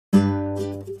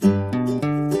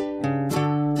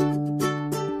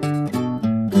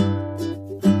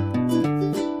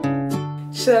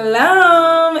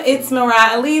Shalom, it's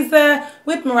Mariah Aliza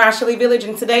with Mirashali Village,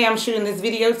 and today I'm shooting this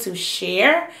video to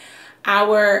share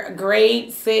our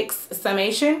grade 6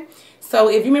 summation. So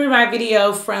if you remember my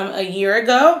video from a year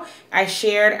ago, I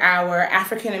shared our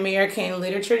African American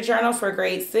literature journal for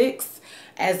grade 6,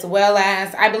 as well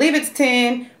as, I believe it's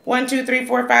 10, 1, 2, 3,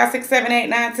 4, 5, 6, 7, 8,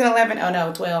 9, 10, 11, oh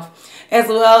no, 12, as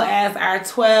well as our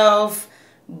 12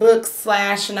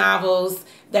 books/novels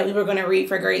that we were going to read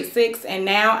for grade 6. And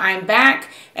now I'm back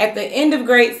at the end of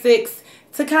grade 6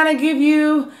 to kind of give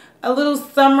you a little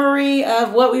summary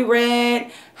of what we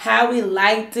read, how we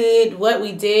liked it, what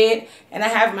we did. And I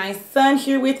have my son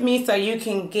here with me so you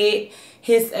can get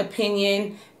his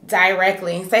opinion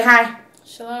directly. Say hi.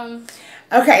 Shalom.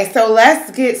 Okay, so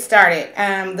let's get started.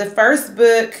 The first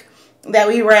book that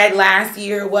we read last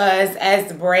year was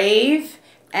As Brave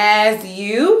as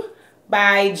You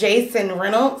by Jason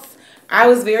Reynolds. I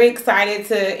was very excited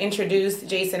to introduce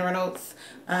Jason Reynolds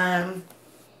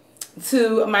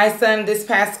to my son this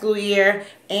past school year,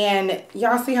 and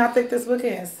y'all see how thick this book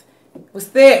is. It was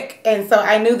thick, and so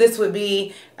I knew this would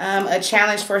be a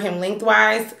challenge for him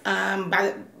lengthwise.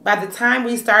 By the time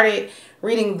we started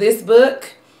reading this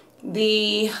book,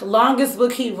 the longest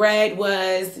book he read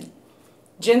was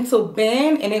Gentle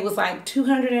Ben, and it was like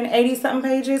 280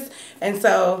 something pages, and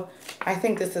so I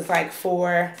think this is like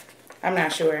I'm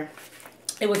not sure.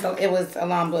 It was a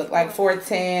long book, like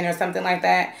 410 or something like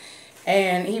that.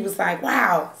 And he was like,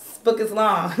 wow, this book is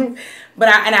long. But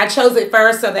I chose it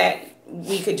first so that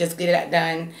we could just get it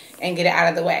done and get it out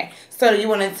of the way. So you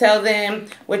want to tell them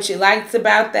what you liked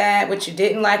about that, what you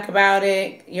didn't like about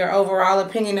it, your overall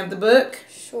opinion of the book?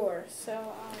 Sure.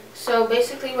 So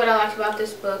basically what I liked about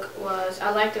this book was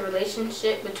I liked the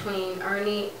relationship between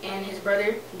Ernie and his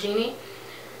brother, Jeannie.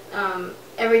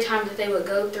 Every time that they would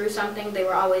go through something, they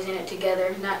were always in it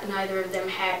together. Neither of them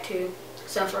had to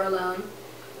suffer alone.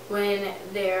 When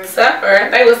they're... Suffer?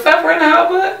 They would suffer in the whole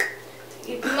book?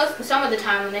 Some of the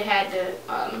time when they had to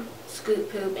scoot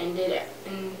poop and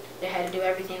they had to do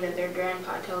everything that their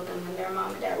grandpa told them when their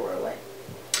mom and dad were away.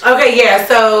 Okay, yeah,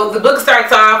 so the book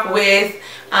starts off with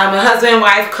a husband and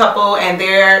wife couple and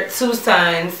their 2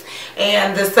 sons.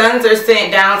 And the sons are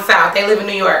sent down south. They live in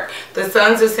New York. The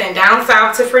sons are sent down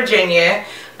south to Virginia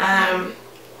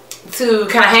to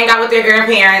kind of hang out with their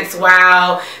grandparents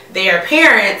while their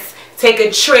parents take a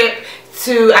trip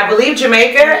to, I believe,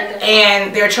 Jamaica,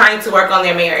 and they're trying to work on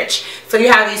their marriage. So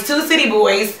you have these 2 city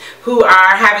boys who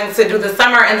are having to do the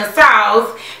summer in the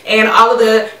south and all of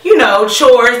the,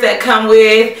 chores that come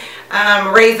with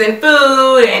raising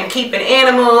food and keeping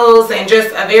animals, and just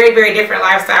a very, very different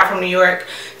lifestyle from New York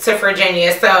to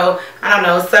Virginia. So I don't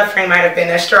know, suffering might have been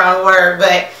a strong word,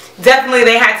 but definitely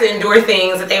they had to endure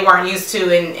things that they weren't used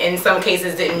to, and in some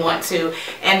cases didn't want to,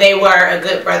 and they were a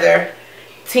good brother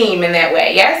team in that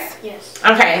way. Yes? Yes.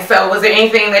 Okay, so was there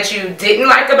anything that you didn't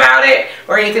like about it,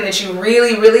 or anything that you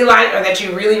really, really liked, or that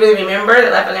you really, really remember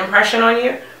that left an impression on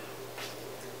you?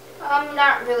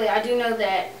 Not really. I do know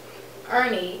that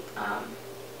Ernie,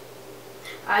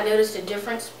 I noticed a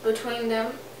difference between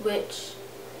them, which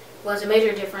was a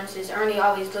major difference. Is Ernie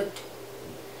always looked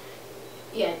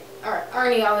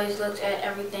at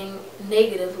everything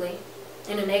negatively,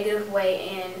 in a negative way,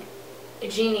 and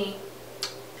Jeannie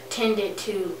tended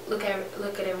to look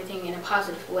at everything in a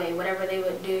positive way. Whatever they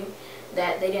would do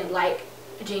that they didn't like,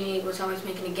 Jeannie was always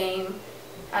making a game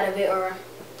out of it or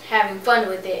having fun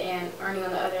with it, and Ernie,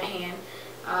 on the other hand,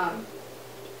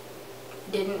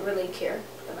 didn't really care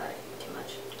about it too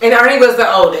much. And Ernie was the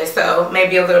oldest, so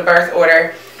maybe a little birth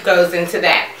order goes into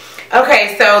that.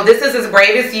 Okay, so this is As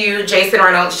Brave as You, Jason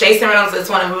Reynolds. Jason Reynolds is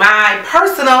one of my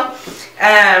personal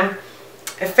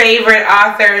favorite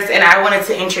authors, and I wanted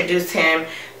to introduce him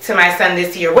to my son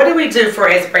this year. What did we do for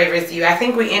As Brave as You? I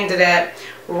think we ended up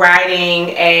writing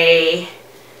a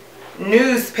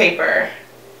newspaper.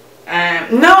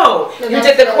 No, you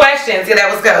did the questions. Yeah,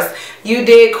 that was Ghost. You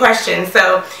did questions.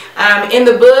 So in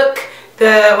the book,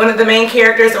 one of the main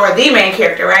characters, or the main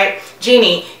character, right,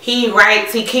 Jeannie, he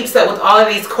keeps up with all of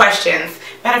these questions.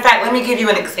 Matter of fact, let me give you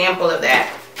an example of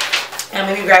that. And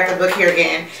let me grab the book here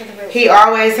again. He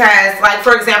always has, like,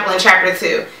 for example, in chapter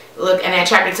 2, look, and at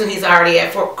chapter 2, he's already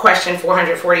at question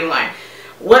 441.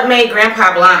 What made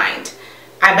Grandpa blind?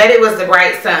 I bet it was the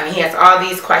bright sun. He has all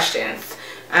these questions.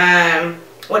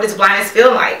 What does blindness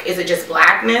feel like? Is it just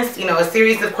blackness? A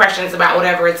series of questions about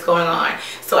whatever is going on.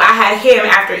 So I had him,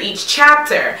 after each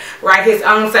chapter, write his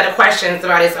own set of questions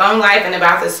about his own life and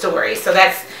about the story. So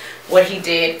that's what he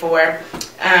did for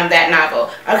that novel.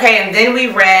 Okay, and then we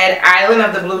read Island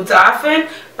of the Blue Dolphin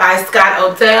by Scott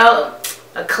Odell,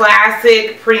 a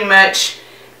classic, pretty much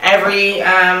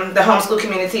the homeschool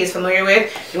community is familiar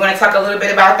with. You want to talk a little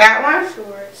bit about that one?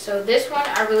 Sure. So this one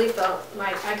I really felt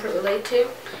like I could relate to,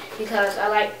 because I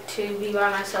like to be by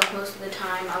myself most of the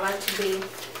time. I like to be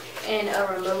in a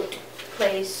remote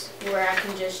place where I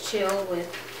can just chill with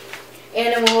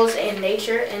animals and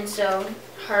nature, and so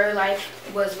her life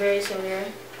was very similar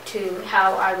to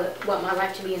how I would want my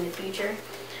life to be in the future.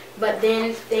 But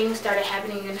then things started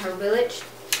happening in her village,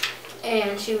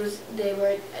 and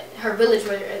her village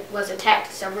was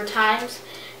attacked several times,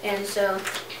 and so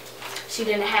she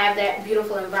didn't have that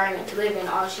beautiful environment to live in.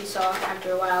 All she saw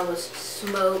after a while was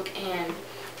smoke and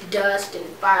dust and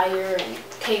fire and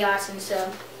chaos, and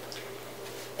so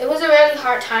it was a really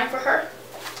hard time for her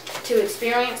to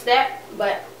experience that.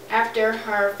 But after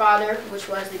her father, which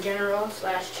was the general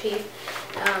 / chief,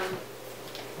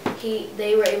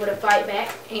 they were able to fight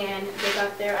back, and they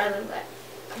got their island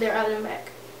back.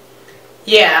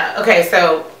 Yeah, okay,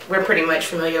 so we're pretty much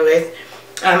familiar with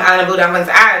Island of Blue Dolphins.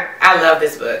 I love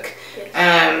this book. Yes.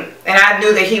 And I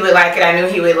knew that he would like it. I knew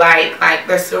he would like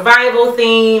the survival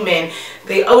theme and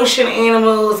the ocean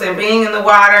animals and being in the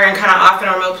water and kind of off in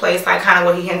a remote place, like kind of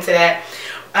what he hinted at.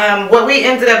 What we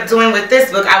ended up doing with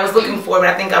this book, I was looking for, but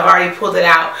I think I've already pulled it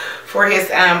out for his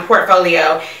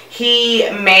portfolio. He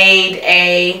made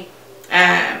a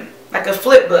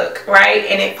flip book, right?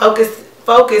 And it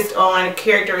focused on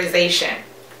characterization.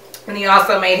 And he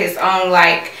also made his own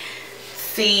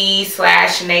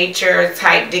sea/nature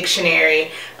type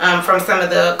dictionary from some of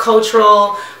the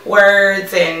cultural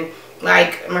words and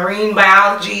marine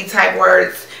biology type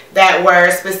words that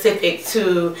were specific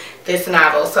to this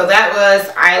novel. So that was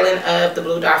Island of the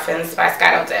Blue Dolphins by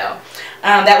Scott O'Dell.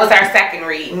 That was our second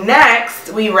read.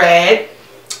 Next, we read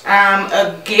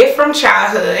A Gift from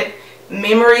Childhood,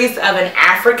 Memories of an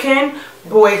African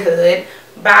Boyhood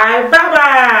by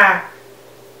Baba.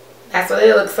 That's what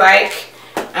it looks like.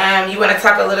 You want to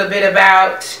talk a little bit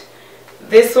about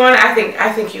this one? I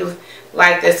think you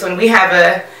like this one. We have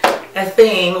a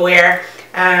thing where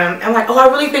I'm like, oh, I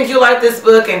really think you like this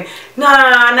book, and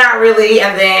nah, not really.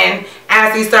 And then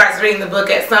as he starts reading the book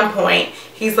at some point,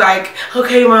 he's like,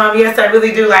 okay, Mom, yes, I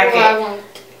really do like it. I won't.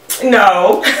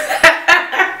 No.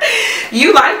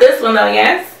 You like this one though,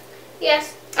 yes?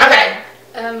 Yes. Okay.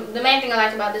 The main thing I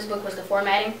liked about this book was the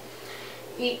formatting.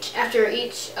 After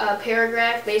each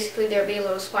paragraph, basically there'd be a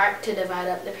little spark to divide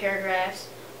up the paragraphs.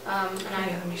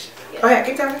 Let me show you. Go ahead,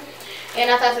 keep talking. And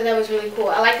I thought that was really cool.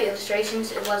 I like the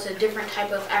illustrations. It was a different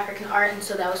type of African art, and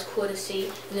so that was cool to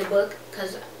see in the book,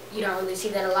 because you don't really see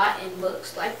that a lot in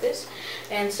books like this.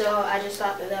 And so I just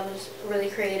thought that was really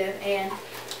creative, and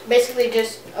basically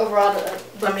just overall the book.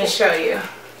 Let me show you.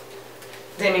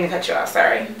 Didn't mean to cut you off,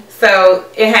 sorry. So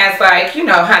it has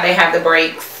how they have the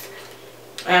breaks.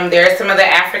 There's some of the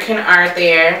African art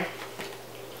there.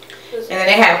 And then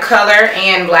they have color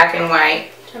and black and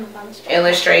white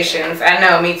illustrations. I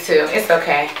know, me too. It's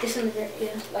okay. It's in there,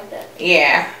 yeah, like that.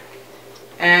 Yeah.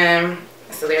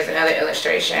 So there's another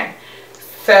illustration.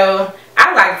 So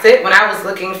I liked it when I was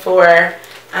looking for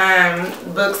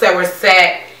books that were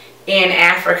set in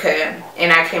Africa,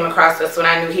 and I came across this one.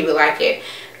 I knew he would like it.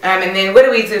 And then what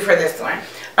do we do for this one?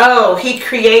 Oh, he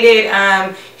created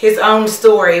his own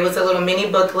story. It was a little mini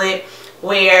booklet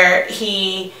where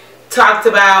he talked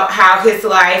about how his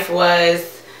life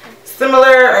was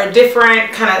similar or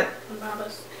different, kind of,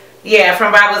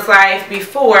 from Baba's life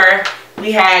before.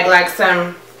 We had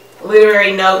some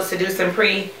literary notes to do some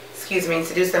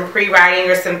pre-writing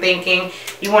or some thinking.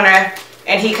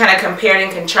 And he kind of compared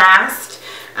and contrast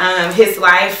his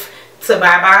life to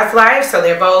Baba's life. So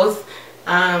they're both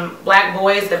black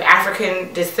boys of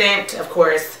African descent. Of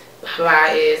course,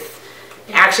 Baba is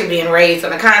actually being raised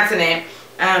on the continent.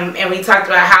 And we talked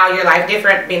about how your life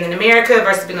different being in America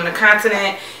versus being on the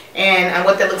continent, and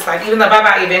what that looks like, even though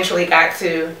Baba eventually got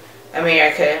to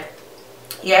America.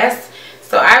 Yes?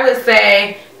 So I would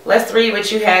say, let's read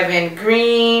what you have in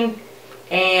green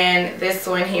and this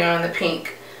one here on the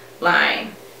pink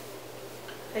line.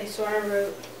 Okay, so I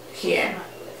wrote here.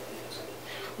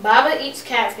 Baba eats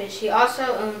catfish. He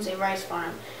also owns a rice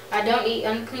farm. I don't eat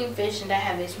unclean fish, and I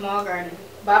have a small garden.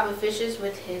 Baba fishes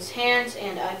with his hands,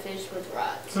 and I fish with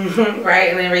rods. Right,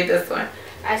 and then read this one.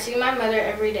 I see my mother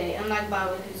every day, unlike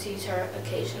Baba, who sees her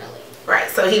occasionally. Right,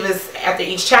 so he was, after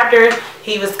each chapter,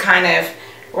 he was kind of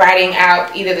writing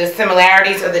out either the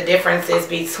similarities or the differences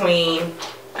between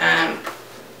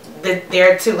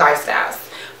their two lifestyles.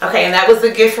 Okay, and that was A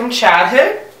Gift from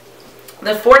Childhood.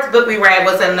 The fourth book we read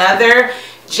was another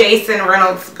Jason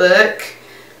Reynolds book,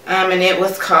 and it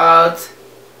was called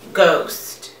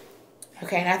Ghost.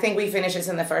 Okay, and I think we finished this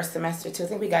in the first semester too. I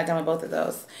think we got done with both of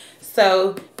those.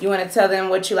 So you want to tell them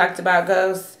what you liked about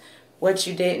Ghost, what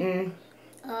you didn't?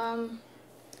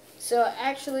 So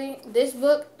actually, this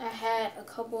book, I had a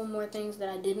couple more things that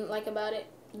I didn't like about it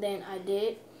than I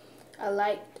did. I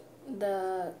liked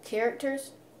the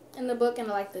characters in the book and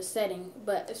I liked the setting,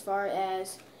 but as far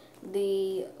as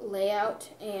the layout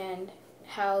and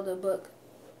how the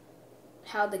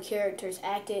characters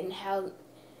acted and how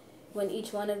when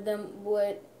each one of them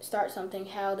would start something,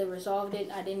 how they resolved it,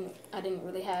 I didn't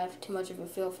really have too much of a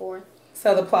feel for.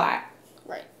 So the plot.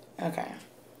 Right. Okay.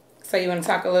 So you want to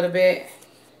talk a little bit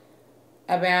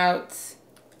about,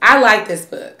 I like this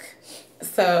book.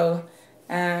 So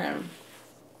it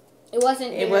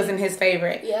wasn't his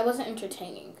favorite. Yeah, it wasn't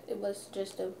entertaining. It was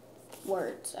just the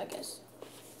words, I guess.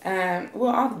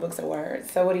 Well, all the books are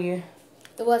words. So what do you?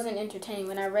 It wasn't entertaining.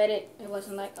 When I read it, it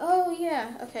wasn't like, oh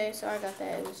yeah, okay, so I got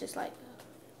that. It was just like.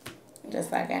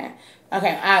 Just like that.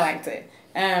 Okay, I liked it.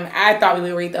 I thought we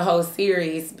would read the whole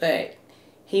series, but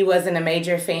he wasn't a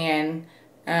major fan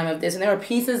of this. And there were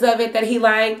pieces of it that he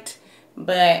liked,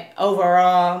 but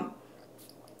overall,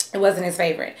 it wasn't his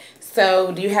favorite.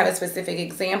 So do you have a specific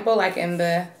example, like in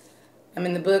the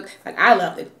book? Like, I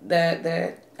love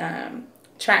the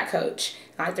track coach.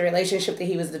 I like the relationship that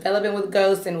he was developing with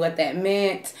Ghost and what that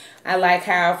meant. I like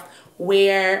how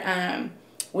where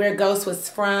Ghost was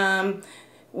from,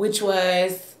 which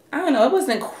was, I don't know, it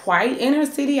wasn't quite inner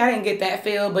city. I didn't get that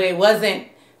feel, but it wasn't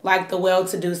like the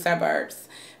well-to-do suburbs.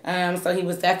 So he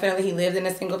lived in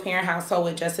a single-parent household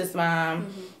with just his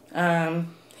mom. Mm-hmm.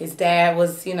 His dad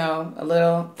was, a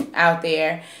little out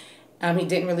there. He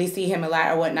didn't really see him a lot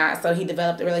or whatnot, so he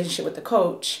developed a relationship with the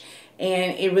coach.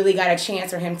 And it really got a chance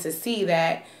for him to see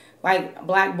that, like,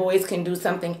 black boys can do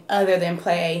something other than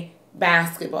play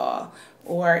basketball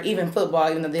or even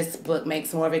football, even though this book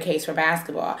makes more of a case for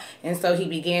basketball. And so he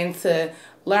began to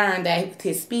learn that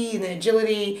his speed and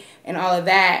agility and all of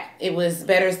that, it was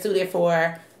better suited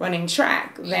for running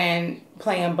track than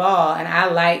playing ball. And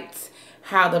I liked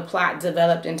how the plot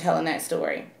developed in telling that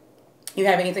story. You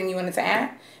have anything you wanted to add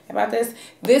about this?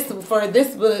 For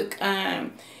this book,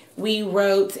 we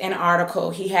wrote an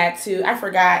article. He had to, I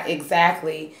forgot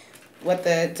exactly what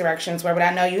the directions were, but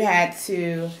I know you had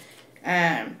to,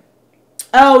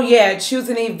 choose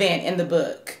an event in the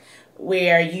book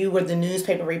where you were the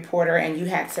newspaper reporter and you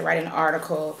had to write an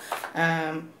article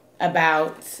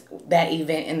about that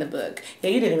event in the book. Yeah,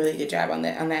 you did a really good job on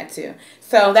that too.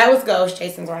 So that was Ghost,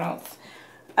 Jason Reynolds.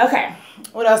 Okay,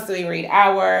 what else do we read?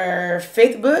 Our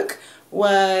fifth book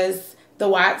was The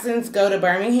Watsons Go to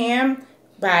Birmingham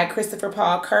by Christopher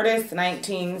Paul Curtis,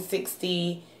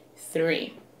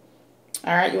 1963.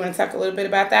 All right, you want to talk a little bit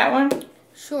about that one?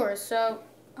 Sure. So,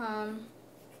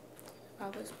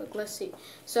 this book. Let's see.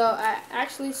 So I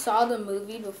actually saw the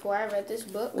movie before I read this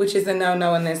book. Which is a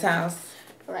no-no in this house.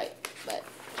 Right, but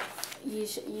you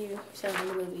showed me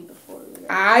the movie before we read it.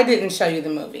 I didn't show you the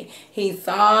movie. He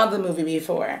saw the movie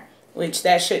before, which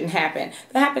that shouldn't happen.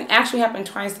 That actually happened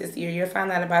twice this year. You'll find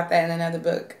out about that in another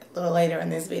book a little later in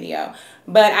this video.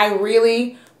 But I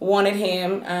really wanted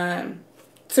him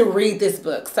to read this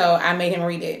book, so I made him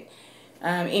read it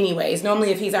anyways.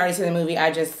 Normally, if he's already seen the movie,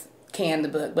 I just can the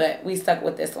book, but we stuck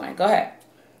with this one. Go ahead.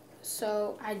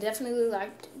 So I definitely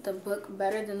liked the book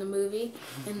better than the movie,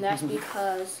 and that's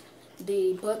because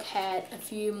the book had a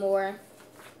few more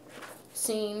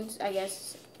scenes, I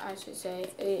guess I should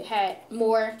say. It had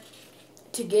more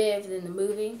to give than the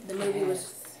movie. The movie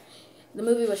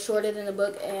was shorter than the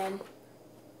book, and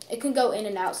it can go in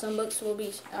and out. Some books will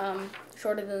be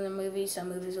shorter than the movie. Some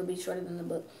movies will be shorter than the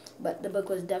book, but the book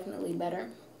was definitely better.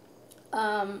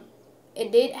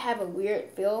 It did have a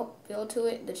weird feel to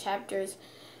it. The chapters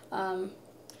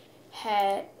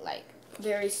had like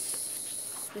very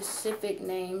specific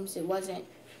names.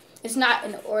 It's not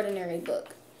an ordinary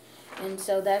book, and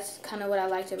so that's kind of what I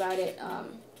liked about it.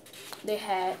 They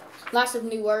had lots of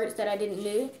new words that I didn't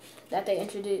know that they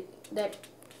introduced that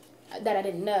I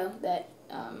didn't know that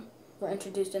were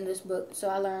introduced in this book. So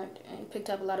I learned and picked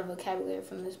up a lot of vocabulary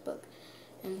from this book,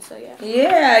 and so yeah.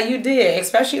 Yeah, you did,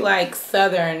 especially like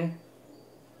Southern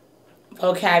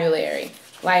vocabulary.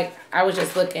 Like, I was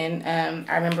just looking,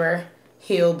 I remember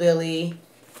hillbilly.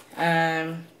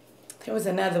 There was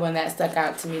another one that stuck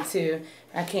out to me too.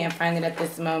 I can't find it at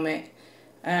this moment.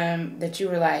 That you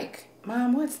were like,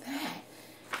 Mom, what's that?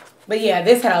 But yeah,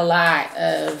 this had a lot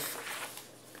of,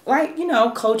 like,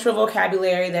 cultural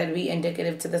vocabulary that would be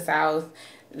indicative to the South,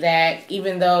 that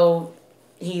even though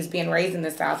he's being raised in the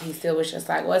South, he still was just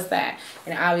like, what's that?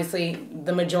 And obviously,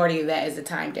 the majority of that is the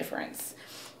time difference.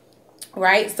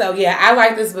 Right? So, yeah, I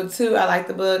like this book, too. I like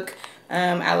the book.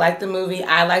 I like the movie.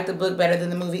 I like the book better than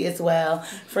the movie as well.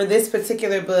 For this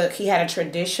particular book, he had a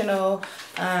traditional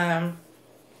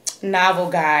novel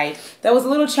guide that was a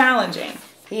little challenging.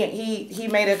 He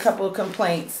made a couple of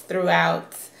complaints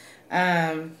throughout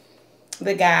the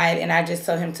guide, and I just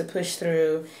told him to push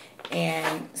through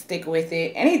and stick with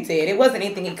it, and he did. It wasn't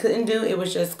anything he couldn't do. It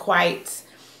was just quite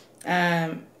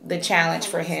the challenge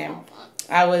for him.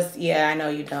 I know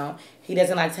you don't. He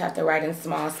doesn't like to have to write in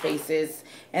small spaces,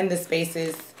 and the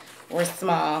spaces were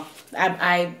small.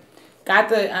 I got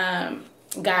the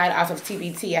guide off of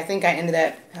TBT. I think I ended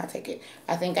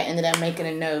up making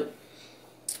a note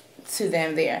to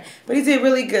them there. But he did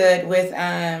really good with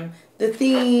the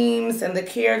themes and the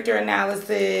character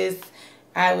analysis.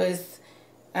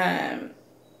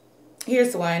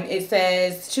 Here's one. It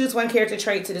says, choose one character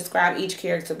trait to describe each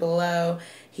character below.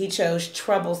 He chose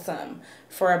troublesome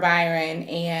for Byron,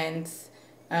 and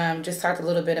just talked a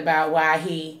little bit about why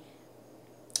he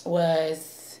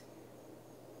was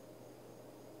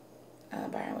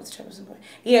Byron was a troublesome boy.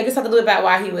 Yeah, just talked a little about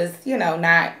why he was,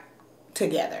 not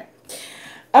together.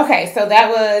 Okay, so that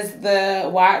was the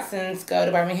Watsons Go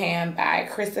to Birmingham by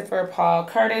Christopher Paul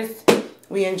Curtis.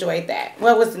 We enjoyed that.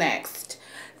 What was next?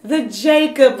 The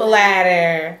Jacob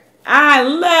Ladder. I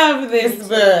love this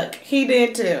book. He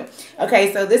did too.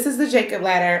 Okay, so this is The Jacob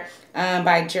Ladder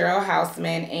by Gerald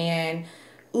Houseman and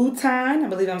Utan. I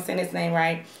believe I'm saying his name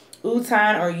right.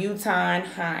 Utan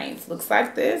Hines. Looks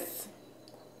like this.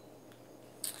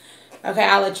 Okay,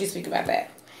 I'll let you speak about that.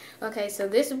 Okay, so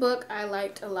this book I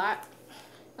liked a lot.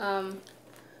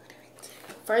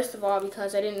 First of all,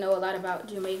 because I didn't know a lot about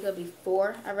Jamaica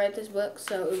before I read this book,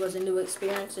 so it was a new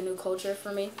experience, a new culture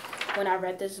for me when I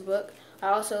read this book. I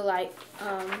also like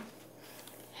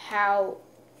how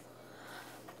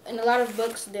in a lot of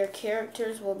books their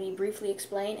characters will be briefly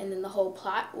explained and then the whole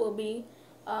plot will be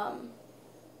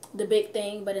the big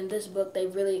thing, but in this book they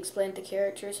really explained the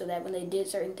characters so that when they did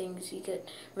certain things you could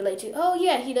relate to, oh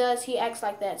yeah, he acts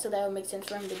like that, so that would make sense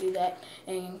for him to do that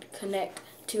and connect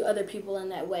to other people in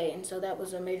that way, and so that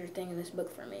was a major thing in this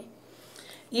book for me.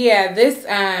 Yeah, this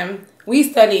we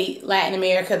studied Latin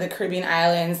America, the Caribbean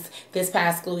islands this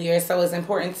past school year, so it's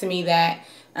important to me that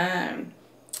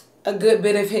a good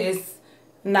bit of his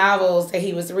novels that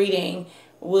he was reading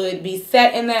would be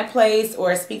set in that place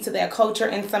or speak to that culture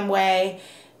in some way.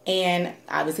 And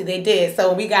obviously they did.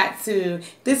 So we got to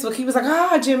this book, he was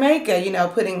like, Jamaica,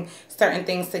 putting certain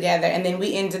things together. And then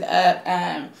we ended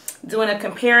up doing a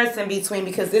comparison between,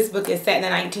 because this book is set in the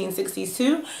 1960s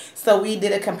too. So we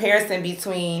did a comparison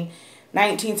between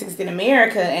 1960s in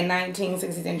America and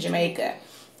 1960s in Jamaica.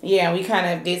 Yeah, we kind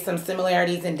of did some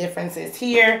similarities and differences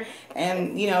here.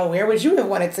 And, where would you have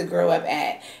wanted to grow up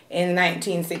at in the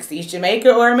 1960s,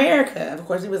 Jamaica or America? Of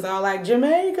course, it was all like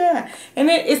Jamaica.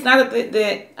 And it's not that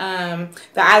the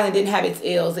island didn't have its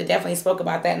ills. It definitely spoke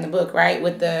about that in the book, right?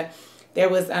 There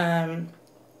was,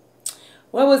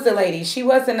 what was the lady? She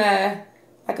wasn't a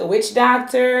witch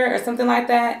doctor or something like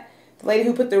that. The lady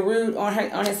who put the root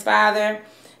on his father.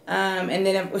 And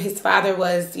then his father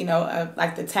was,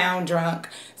 like the town drunk.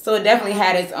 So it definitely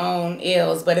had its own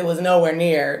ills, but it was nowhere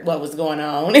near what was going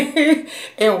on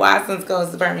in Watson's Goes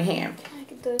to Birmingham. Can I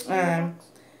get those?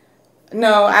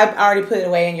 No, I've already put it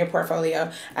away in your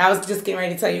portfolio. I was just getting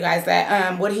ready to tell you guys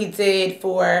that what he did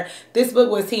for this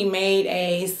book was he made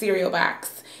a cereal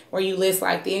box where you list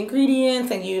like the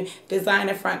ingredients and you design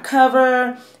a front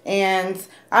cover. And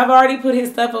I've already put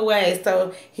his stuff away.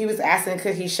 So he was asking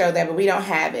could he show that, but we don't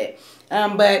have it.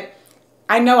 But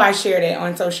I know I shared it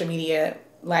on social media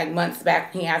like months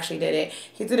back when he actually did it.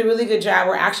 He did a really good job.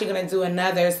 We're actually going to do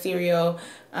another cereal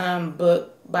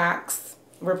book box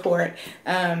report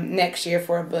next year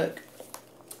for a book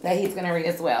that he's going to read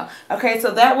as well. Okay,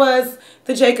 so that was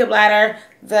The Jacob Ladder.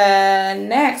 The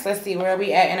next, let's see, where are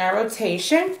we at in our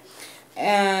rotation?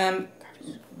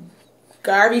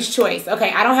 Garvey's Choice.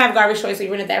 Okay, I don't have Garvey's Choice. We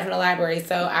rented that from the library,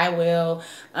 so I will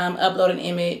upload an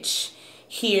image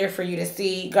here for you to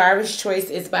see. Garvey's Choice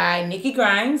is by Nikki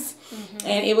Grimes,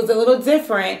 and it was a little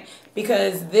different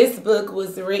because this book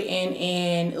was written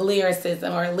in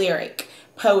lyricism or lyric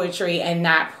poetry and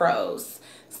not prose.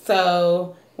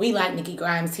 So we like Nikki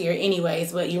Grimes here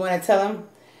anyways, but you want to tell them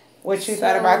what you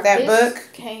thought about that book?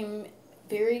 Came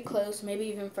very close, maybe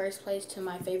even first place to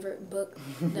my favorite book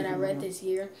that I read this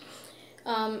year.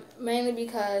 Mainly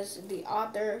because the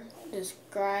author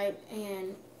described,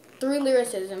 and through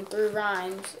lyricism, through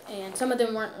rhymes, and some of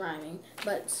them weren't rhyming,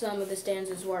 but some of the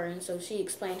stanzas were, and so she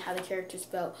explained how the characters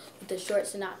felt with the short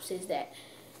synopsis that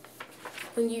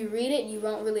when you read it, you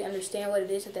won't really understand what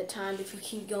it is at that time. If you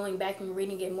keep going back and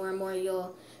reading it more and more,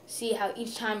 you'll see how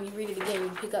each time you read it again, you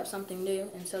pick up something new.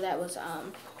 And so that was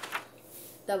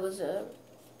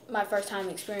my first time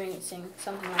experiencing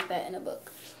something like that in a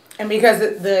book. And because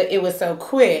it was so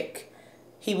quick,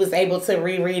 he was able to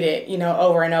reread it, you know,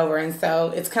 over and over. And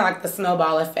so it's kind of like the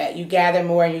snowball effect. You gather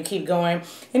more and you keep going.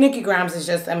 And Nikki Grimes is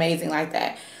just amazing like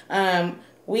that.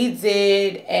 We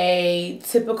did a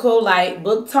typical like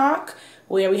book talk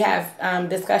where we have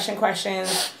discussion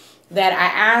questions that I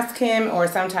ask him, or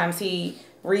sometimes he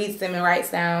reads them and writes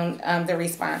down the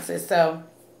responses. So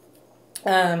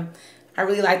I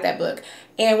really like that book.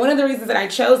 And one of the reasons that I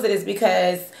chose it is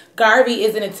because Garvey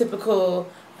isn't a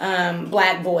typical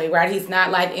black boy, right? He's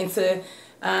not like into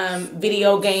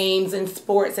video games and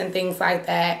sports and things like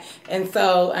that. And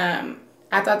so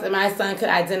I thought that my son could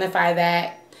identify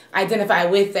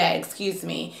with that, excuse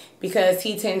me, because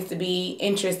he tends to be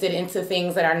interested into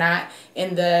things that are not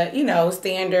in the, you know,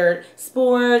 standard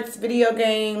sports, video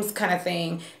games kind of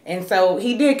thing. And so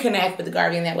he did connect with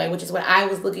Garvey in that way, which is what I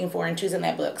was looking for in choosing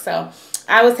that book. So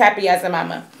I was happy as a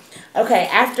mama. Okay,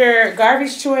 after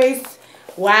Garvey's choice,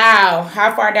 wow,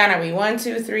 how far down are we? 1,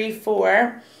 2, 3,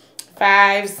 4,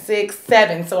 5, 6,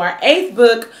 7. So our 8th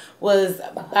book was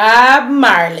Bob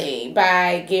Marley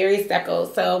by Gary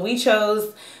Steckles. So we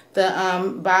chose the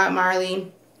Bob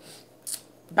Marley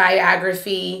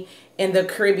biography in the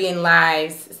Caribbean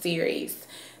Lives series.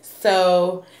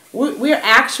 So we're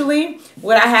actually,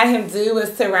 what I had him do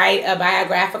was to write a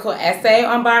biographical essay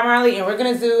on Bob Marley, and we're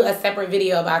going to do a separate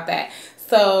video about that.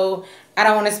 So I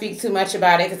don't want to speak too much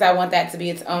about it because I want that to be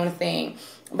its own thing.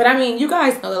 But I mean, you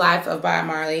guys know the life of Bob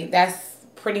Marley. That's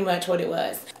pretty much what it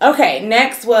was. Okay,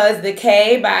 next was The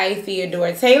K by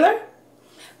Theodore Taylor.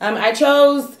 I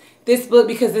chose this book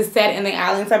because it's set in the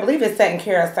islands. I believe it's set in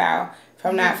Curacao, if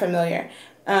I'm not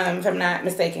if I'm not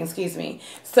mistaken, excuse me.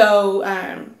 So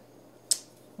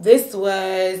this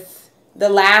was the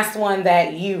last one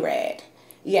that you read.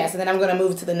 Yes, and then I'm going to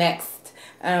move to the next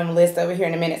list over here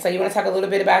in a minute. So you want to talk a little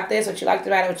bit about this, what you liked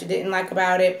about it, what you didn't like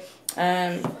about it.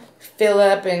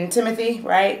 Philip and Timothy,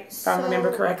 right? If I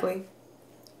remember correctly.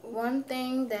 One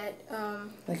thing that...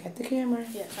 Look at the camera.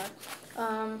 Yeah,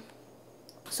 sorry.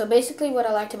 So basically what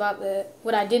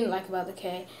I didn't like about the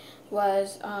K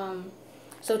was,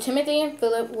 so Timothy and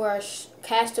Philip were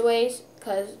castaways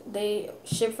because they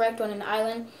shipwrecked on an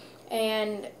island,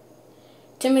 and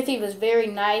Timothy was very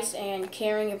nice and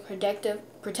caring and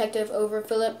protective over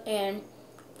Philip, and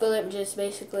Philip just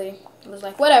basically was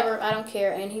like, whatever, I don't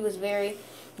care, and he was very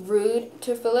rude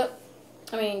to Philip.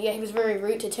 He was very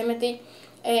rude to Timothy,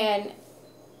 and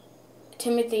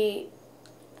Timothy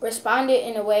responded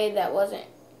in a way that wasn't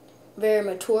very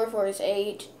mature for his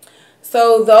age.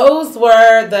 So those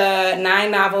were the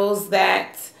 9 novels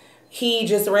that he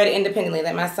just read independently,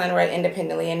 that my son read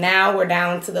independently. And now we're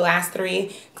down to the last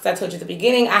 3, because I told you at the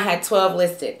beginning I had 12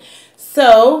 listed.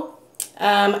 So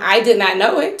I did not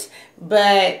know it,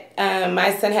 but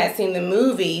my son had seen the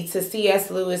movie to C.S.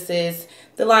 Lewis's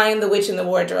The Lion, the Witch, and the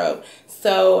Wardrobe.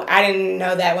 So I didn't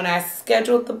know that when I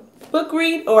scheduled the book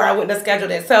read, or I wouldn't have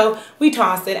scheduled it. So we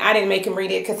tossed it. I didn't make him read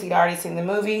it because he'd already seen the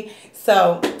movie.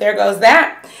 So there goes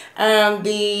that.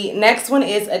 The next one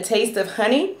is A Taste of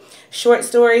Honey, short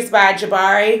stories by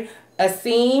Jabari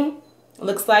Asim.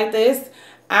 Looks like this.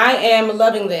 I am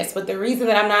loving this, but the reason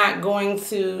that I'm not going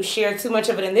to share too much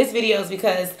of it in this video is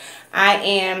because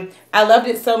I loved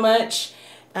it so much.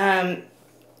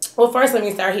 Well, first, let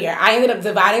me start here. I ended up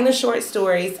dividing the short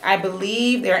stories. I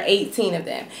believe there are 18 of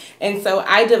them. And so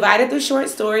I divided the short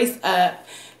stories up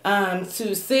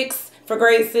to 6 for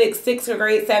grade 6, 6 for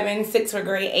grade 7, 6 for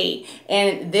grade 8.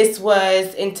 And this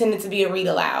was intended to be a read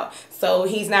aloud. So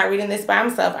he's not reading this by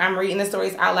himself. I'm reading the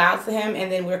stories out loud to him, and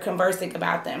then we're conversing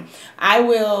about them. I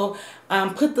will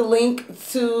put the link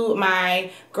to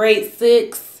my grade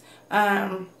 6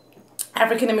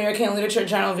 African American Literature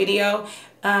Journal video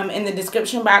in the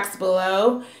description box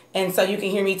below, and so you can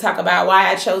hear me talk about why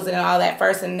I chose it and all that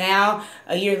first. And now,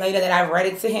 a year later that I've read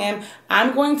it to him,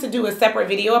 I'm going to do a separate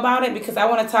video about it because I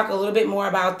want to talk a little bit more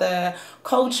about the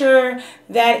culture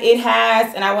that it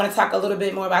has, and I want to talk a little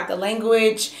bit more about the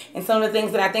language and some of the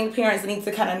things that I think parents need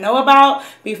to kind of know about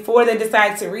before they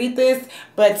decide to read this,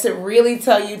 but to really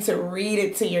tell you to read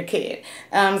it to your kid.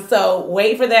 So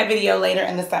wait for that video later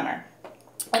in the summer.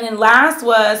 And then last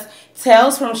was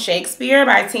Tales from Shakespeare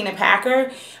by Tina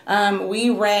Packer. We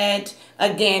read,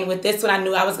 again, with this one, I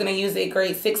knew I was going to use it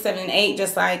grade 6, 7, and 8,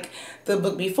 just like the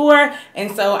book before.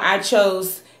 And so I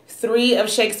chose 3 of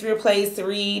Shakespeare plays to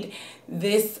read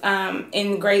this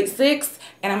in grade 6.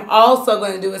 And I'm also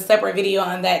going to do a separate video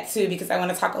on that too, because I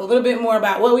want to talk a little bit more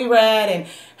about what we read and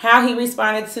how he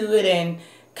responded to it and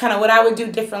kind of what I would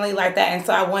do differently like that. And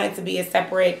so I want it to be a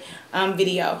separate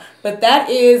video. But that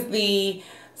is the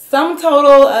sum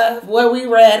total of what we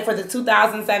read for the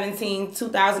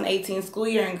 2017-2018 school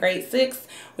year in grade 6.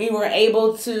 We were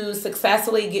able to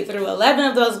successfully get through 11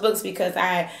 of those books because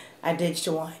I ditched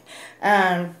one.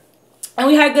 And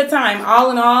we had a good time.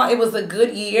 All in all, it was a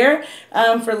good year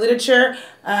for literature.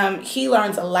 He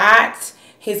learns a lot.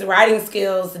 His writing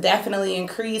skills definitely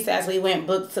increased as we went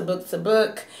book to book to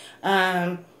book.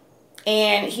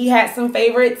 And he had some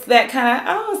favorites that kind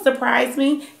of surprised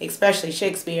me, especially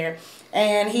Shakespeare.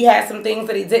 And he had some things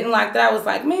that he didn't like that I was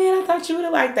like, man, I thought you would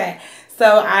have liked that.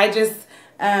 So I just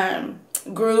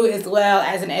grew as well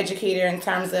as an educator in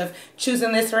terms of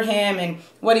choosing this for him and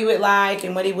what he would like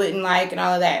and what he wouldn't like and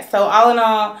all of that. So all in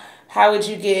all, how would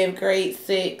you give grade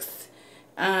 6?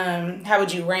 How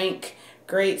would you rank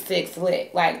grade 6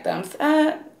 lit? Like thumbs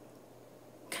up,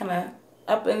 kind of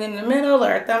up and in the middle,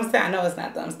 or thumbs down? No, it's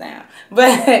not thumbs down.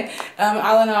 But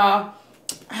all in all,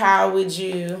 how would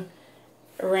you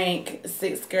rank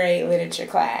 6th grade literature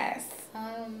class?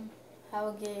 I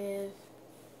would give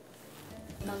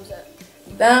thumbs up.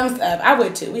 Thumbs up. I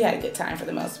would too. We had a good time for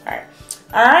the most part.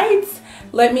 All right.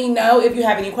 Let me know if you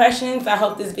have any questions. I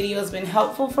hope this video has been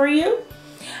helpful for you.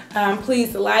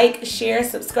 Please like, share,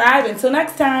 subscribe. Until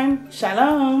next time,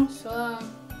 shalom.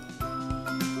 Shalom.